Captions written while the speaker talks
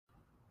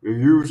It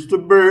used to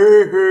be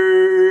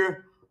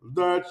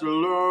that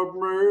you loved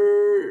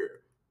me,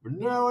 but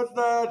now it's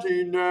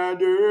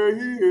 1990.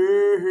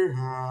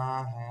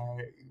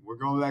 We're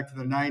going back to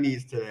the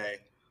 90s today.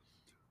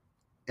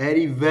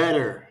 Eddie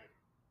Vedder.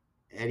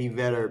 Eddie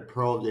Vedder,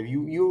 Pearl. If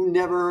you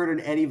never heard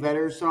an Eddie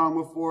Vedder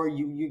song before,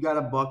 you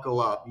gotta buckle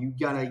up. You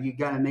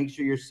gotta make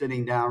sure you're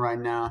sitting down right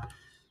now.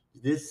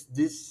 This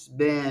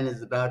man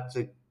is about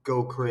to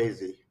go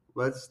crazy.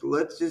 Let's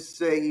just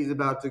say he's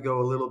about to go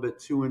a little bit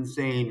too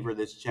insane for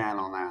this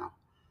channel now.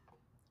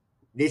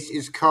 This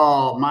is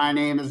called My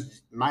name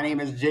is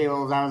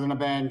Jails. I was in a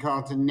band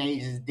called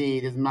Tenacious D.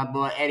 This is my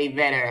boy Eddie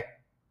Vedder.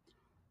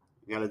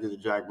 You gotta do the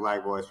Jack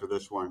Black voice for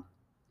this one.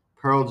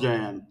 Pearl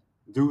Jam,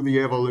 Do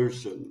the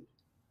Evolution.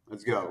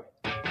 Let's go.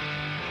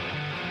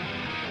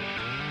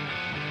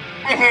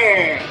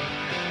 Hey,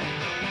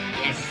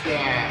 yes,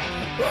 sir.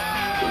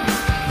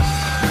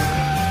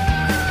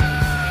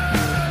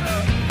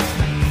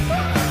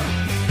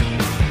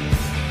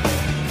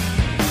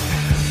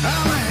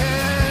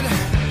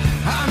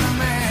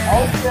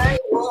 Okay,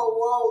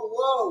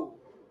 whoa.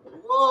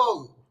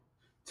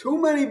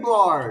 Too many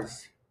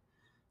bars.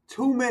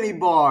 Too many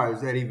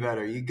bars, Eddie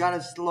Vedder. You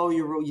gotta slow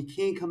your roll. You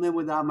can't come in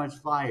with that much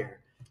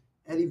fire.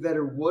 Eddie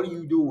Vedder, what are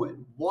you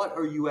doing? What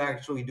are you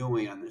actually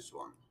doing on this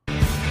one? I'm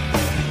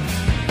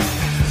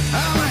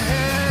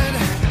ahead,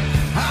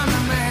 I'm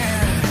the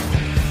man,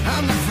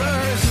 I'm the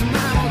first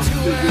model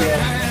to wear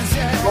pants.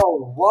 Yeah.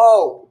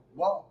 Whoa.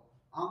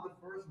 I'm the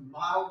first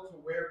model to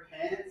wear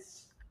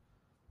pants?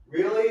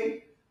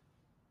 Really?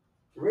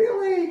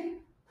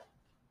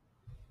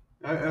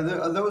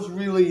 Are those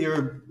really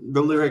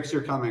the lyrics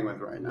you're coming with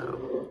right now?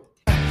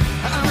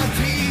 I'm at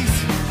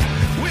peace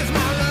with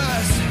my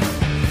lust.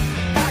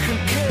 I can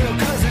kill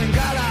 'cause in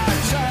God I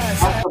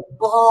trust.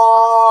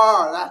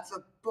 That's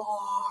a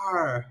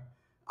bar.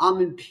 I'm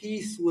in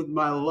peace with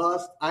my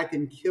lust. I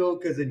can kill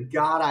 'cause in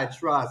God I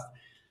trust.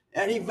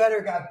 Eddie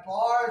Vedder got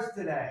bars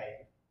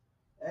today.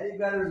 Eddie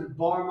Vedder's a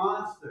bar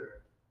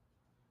monster.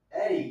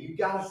 Eddie, you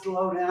gotta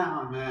slow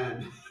down,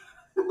 man.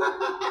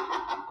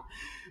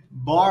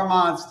 Bar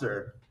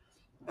monster.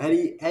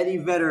 Eddie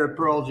Vedder at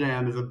Pearl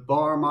Jam is a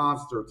bar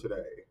monster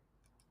today.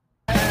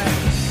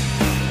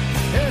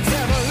 It's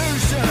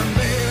evolution,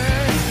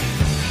 baby.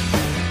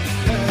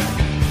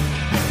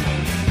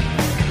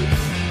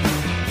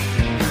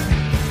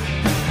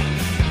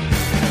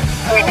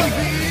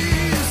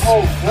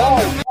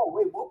 Whoa.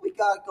 Wait, what we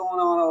got going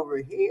on over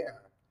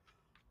here?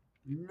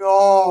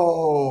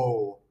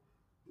 No.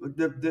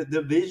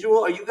 The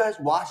visual, are you guys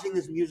watching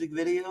this music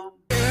video?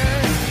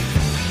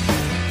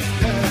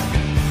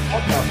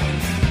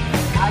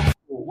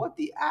 What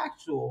the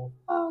actual?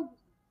 I'm a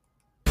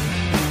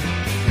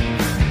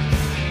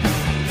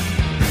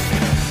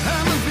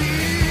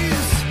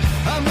beast,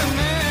 I'm the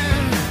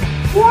man.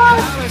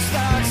 What?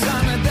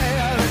 On the day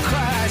of the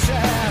crash.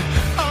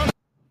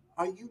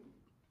 Are you?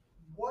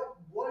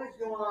 What is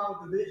going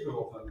on with the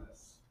visuals on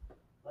this?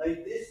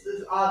 Like, this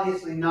is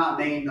obviously not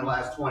made in the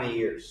last 20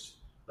 years.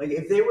 Like,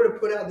 if they were to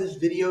put out this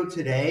video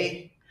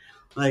today,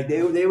 like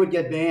they would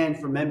get banned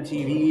from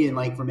MTV and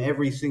like from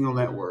every single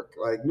network.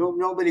 Like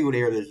nobody would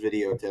air this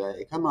video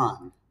today. Come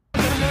on.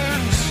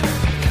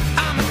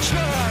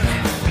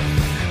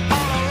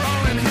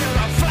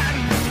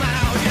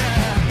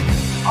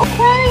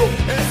 Okay.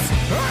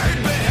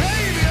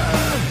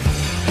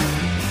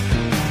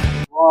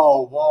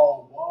 Whoa.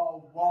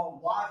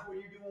 Watch what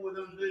you're doing with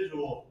those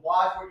visuals.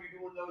 Watch what you're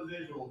doing with those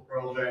visuals,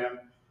 Pearl Jam.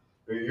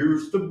 It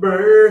used to be.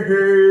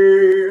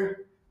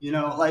 You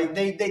know, like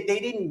they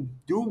didn't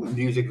do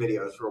music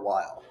videos for a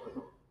while.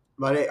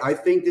 But I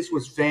think this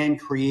was fan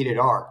created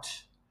art.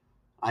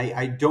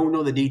 I don't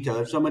know the details.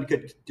 If someone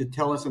could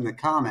tell us in the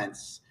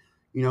comments,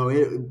 you know,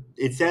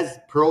 it says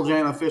Pearl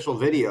Jam official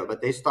video,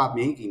 but they stopped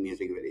making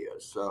music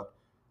videos. So,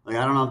 like,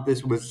 I don't know if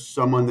this was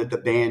someone that the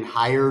band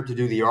hired to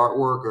do the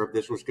artwork or if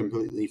this was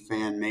completely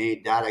fan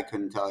made. That I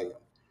couldn't tell you.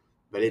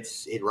 But it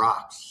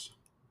rocks.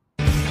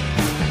 It's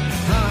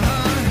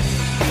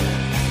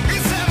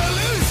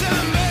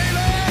evolution,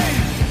 baby.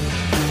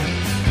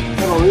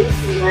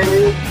 Evolution,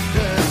 baby.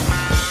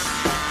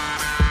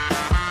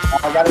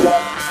 I gotta go.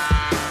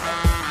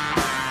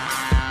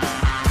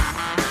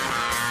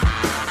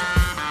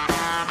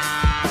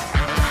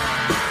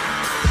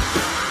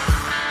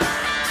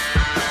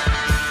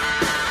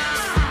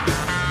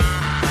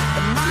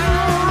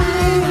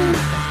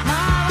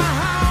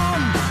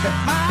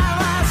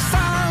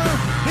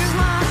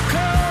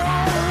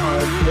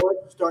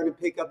 Starting to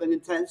pick up in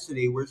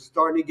intensity. We're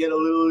starting to get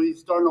he's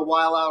starting to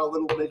while out a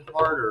little bit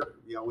harder,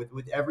 you know,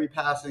 with every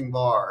passing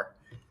bar.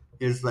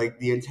 Is like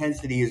the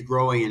intensity is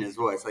growing in his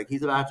voice. Like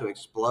he's about to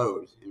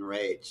explode in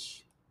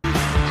rage. I'm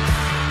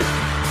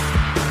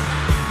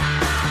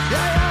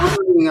not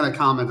even gonna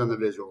comment on the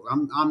visuals.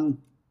 I'm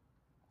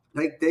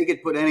like they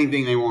could put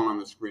anything they want on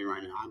the screen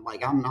right now.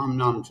 I'm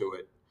numb to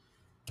it.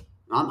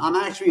 I'm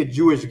actually a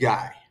Jewish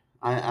guy.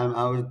 I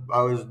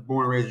was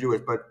born and raised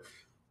Jewish, but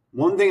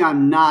one thing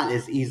I'm not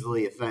is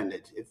easily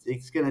offended.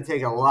 It's going to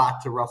take a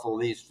lot to ruffle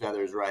these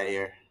feathers right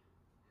here.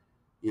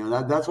 You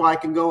know that's why I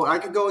could go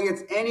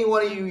against any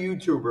one of you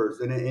YouTubers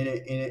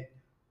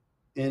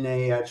in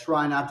a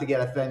try not to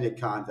get offended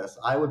contest.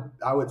 I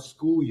would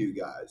school you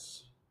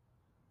guys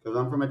because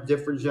I'm from a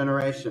different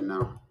generation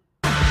now.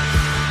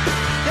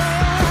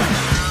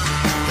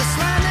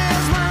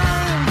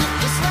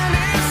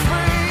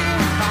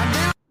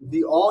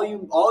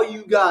 All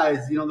you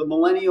guys, you know, the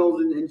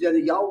millennials and Gen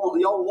Z,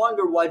 y'all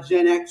wonder why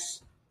Gen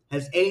X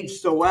has aged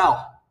so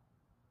well.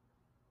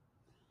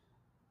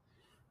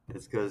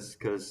 It's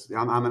because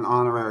I'm an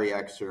honorary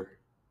Xer.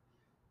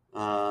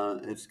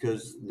 It's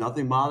because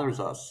nothing bothers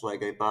us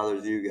like it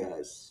bothers you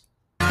guys.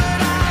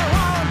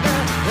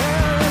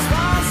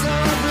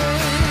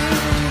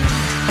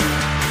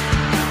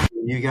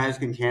 You guys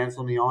can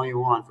cancel me all you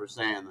want for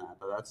saying that,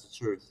 but that's the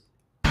truth.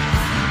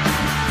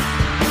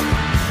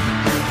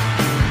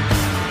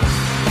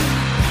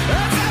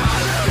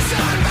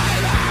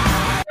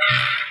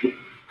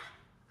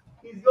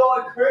 He's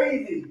going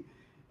crazy.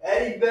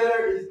 Eddie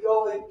Vedder is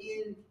going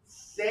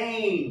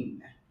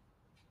insane.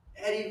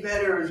 Eddie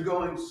Vedder is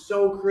going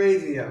so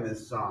crazy on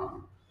this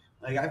song.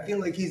 Like I feel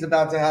like he's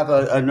about to have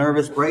a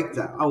nervous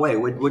breakdown. Oh wait,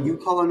 what you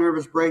call a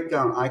nervous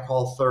breakdown, I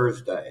call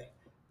Thursday.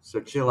 So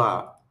chill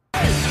out.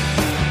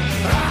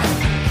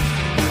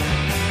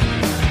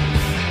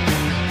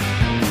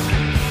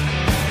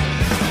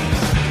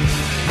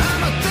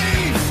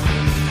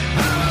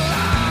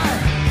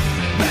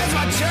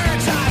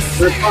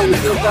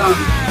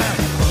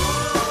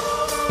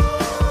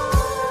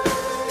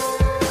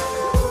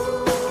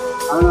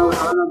 I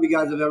don't know if you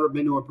guys have ever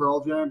been to a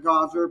Pearl Jam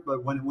concert,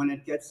 but when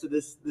it gets to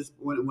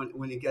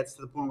when it gets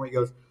to the point where he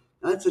goes,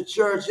 "That's a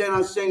church," and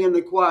I'm singing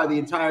the choir, the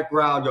entire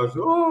crowd goes,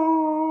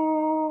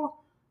 "Oh!"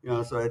 You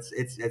know, so it's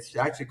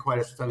actually quite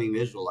a stunning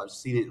visual. I've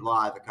seen it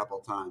live a couple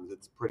of times.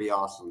 It's pretty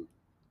awesome.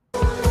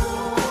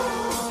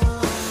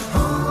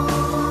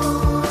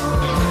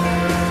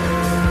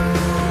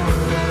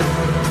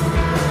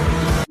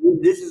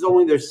 This is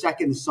only their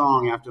second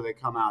song after they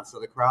come out, so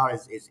the crowd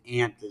is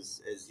amped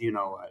as you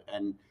know,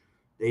 and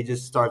they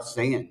just start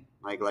singing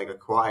like a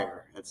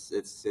choir.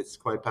 It's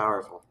quite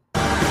powerful.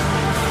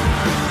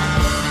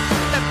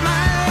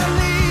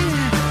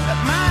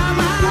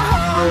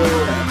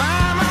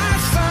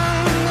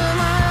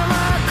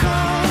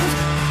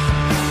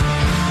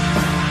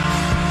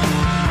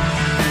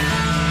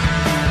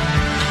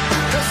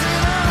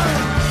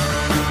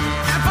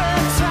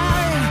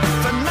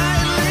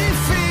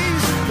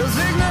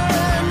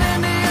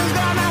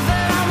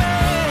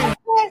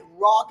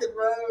 Rock and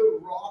roll,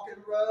 rock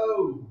and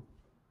roll,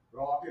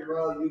 rock and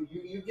roll.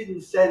 You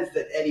can sense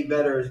that Eddie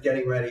Vedder is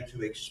getting ready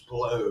to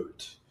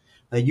explode.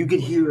 Like you could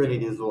hear it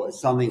in his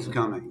voice. Something's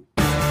coming.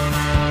 Look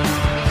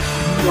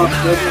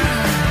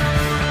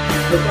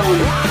on.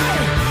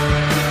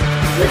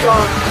 Look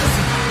on.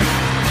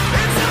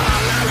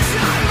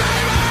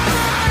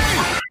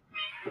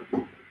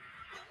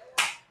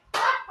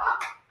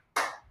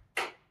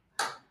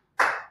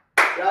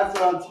 That's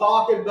what I'm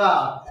talking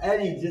about.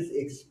 Eddie just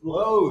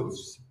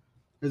explodes.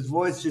 His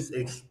voice just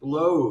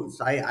explodes.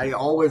 I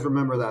always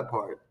remember that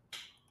part.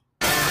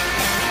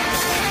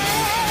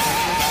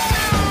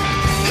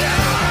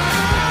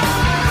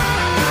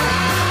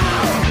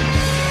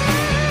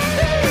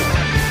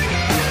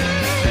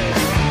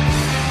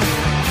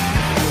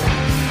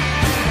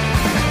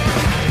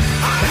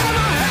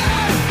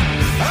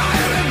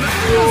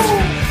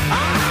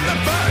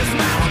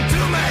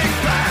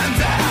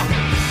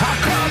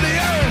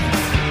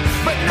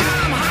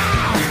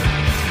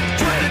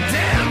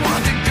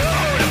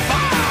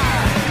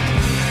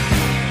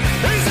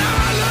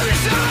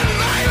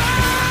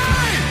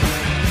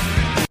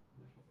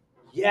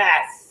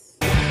 Yes.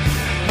 It's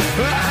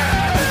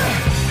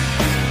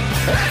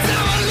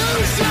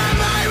evolution,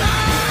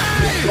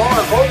 baby.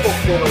 More vocal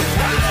cords.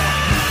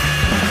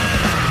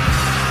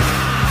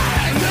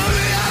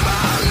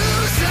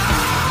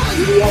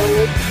 The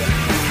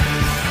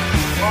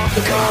evolution. Walk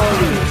the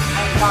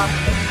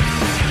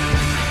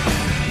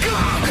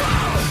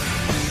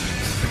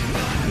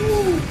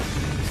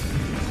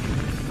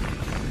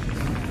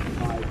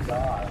My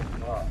God.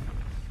 Wow.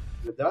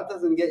 If that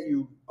doesn't get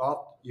you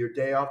off your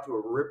day off to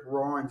a rip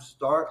roaring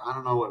start, I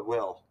don't know what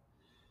will.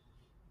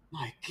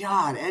 My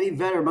God, Eddie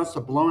Vedder must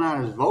have blown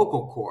out his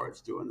vocal cords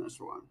doing this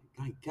one.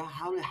 My God,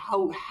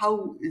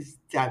 how is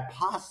that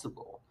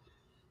possible?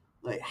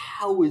 Like,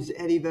 how is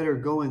Eddie Vedder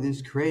going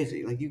this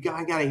crazy? Like,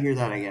 I gotta hear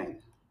that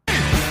again.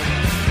 Let's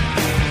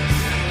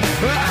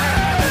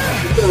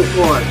go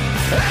for it.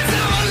 It's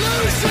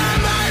evolution,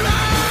 baby.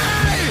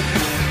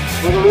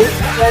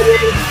 Evolution, baby.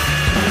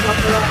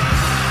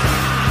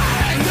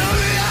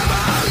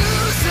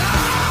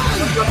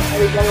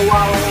 Eddie Vedder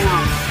while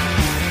around.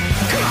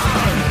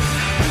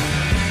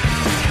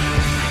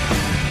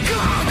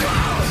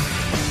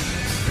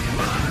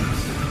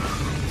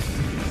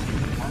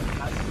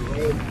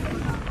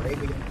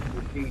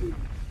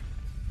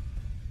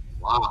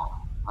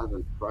 Wow, that's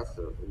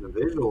impressive. And the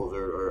visuals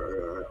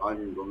are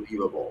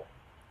unbelievable.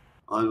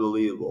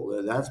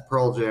 Unbelievable. That's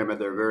Pearl Jam at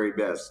their very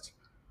best.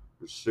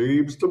 It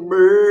seems to me.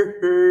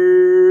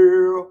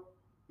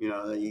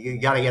 You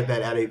got to get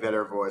that Eddie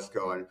Vedder voice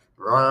going.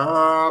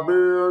 I've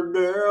been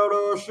down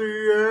to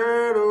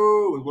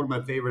Seattle. It's one of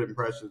my favorite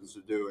impressions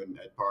to do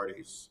at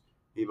parties.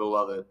 People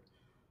love it.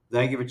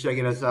 Thank you for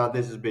checking us out.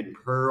 This has been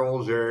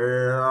Pearl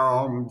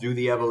Jam. Do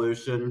the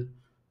Evolution.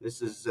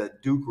 This is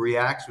Duke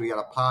Reacts. We got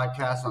a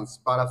podcast on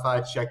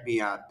Spotify. Check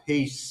me out.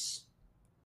 Peace.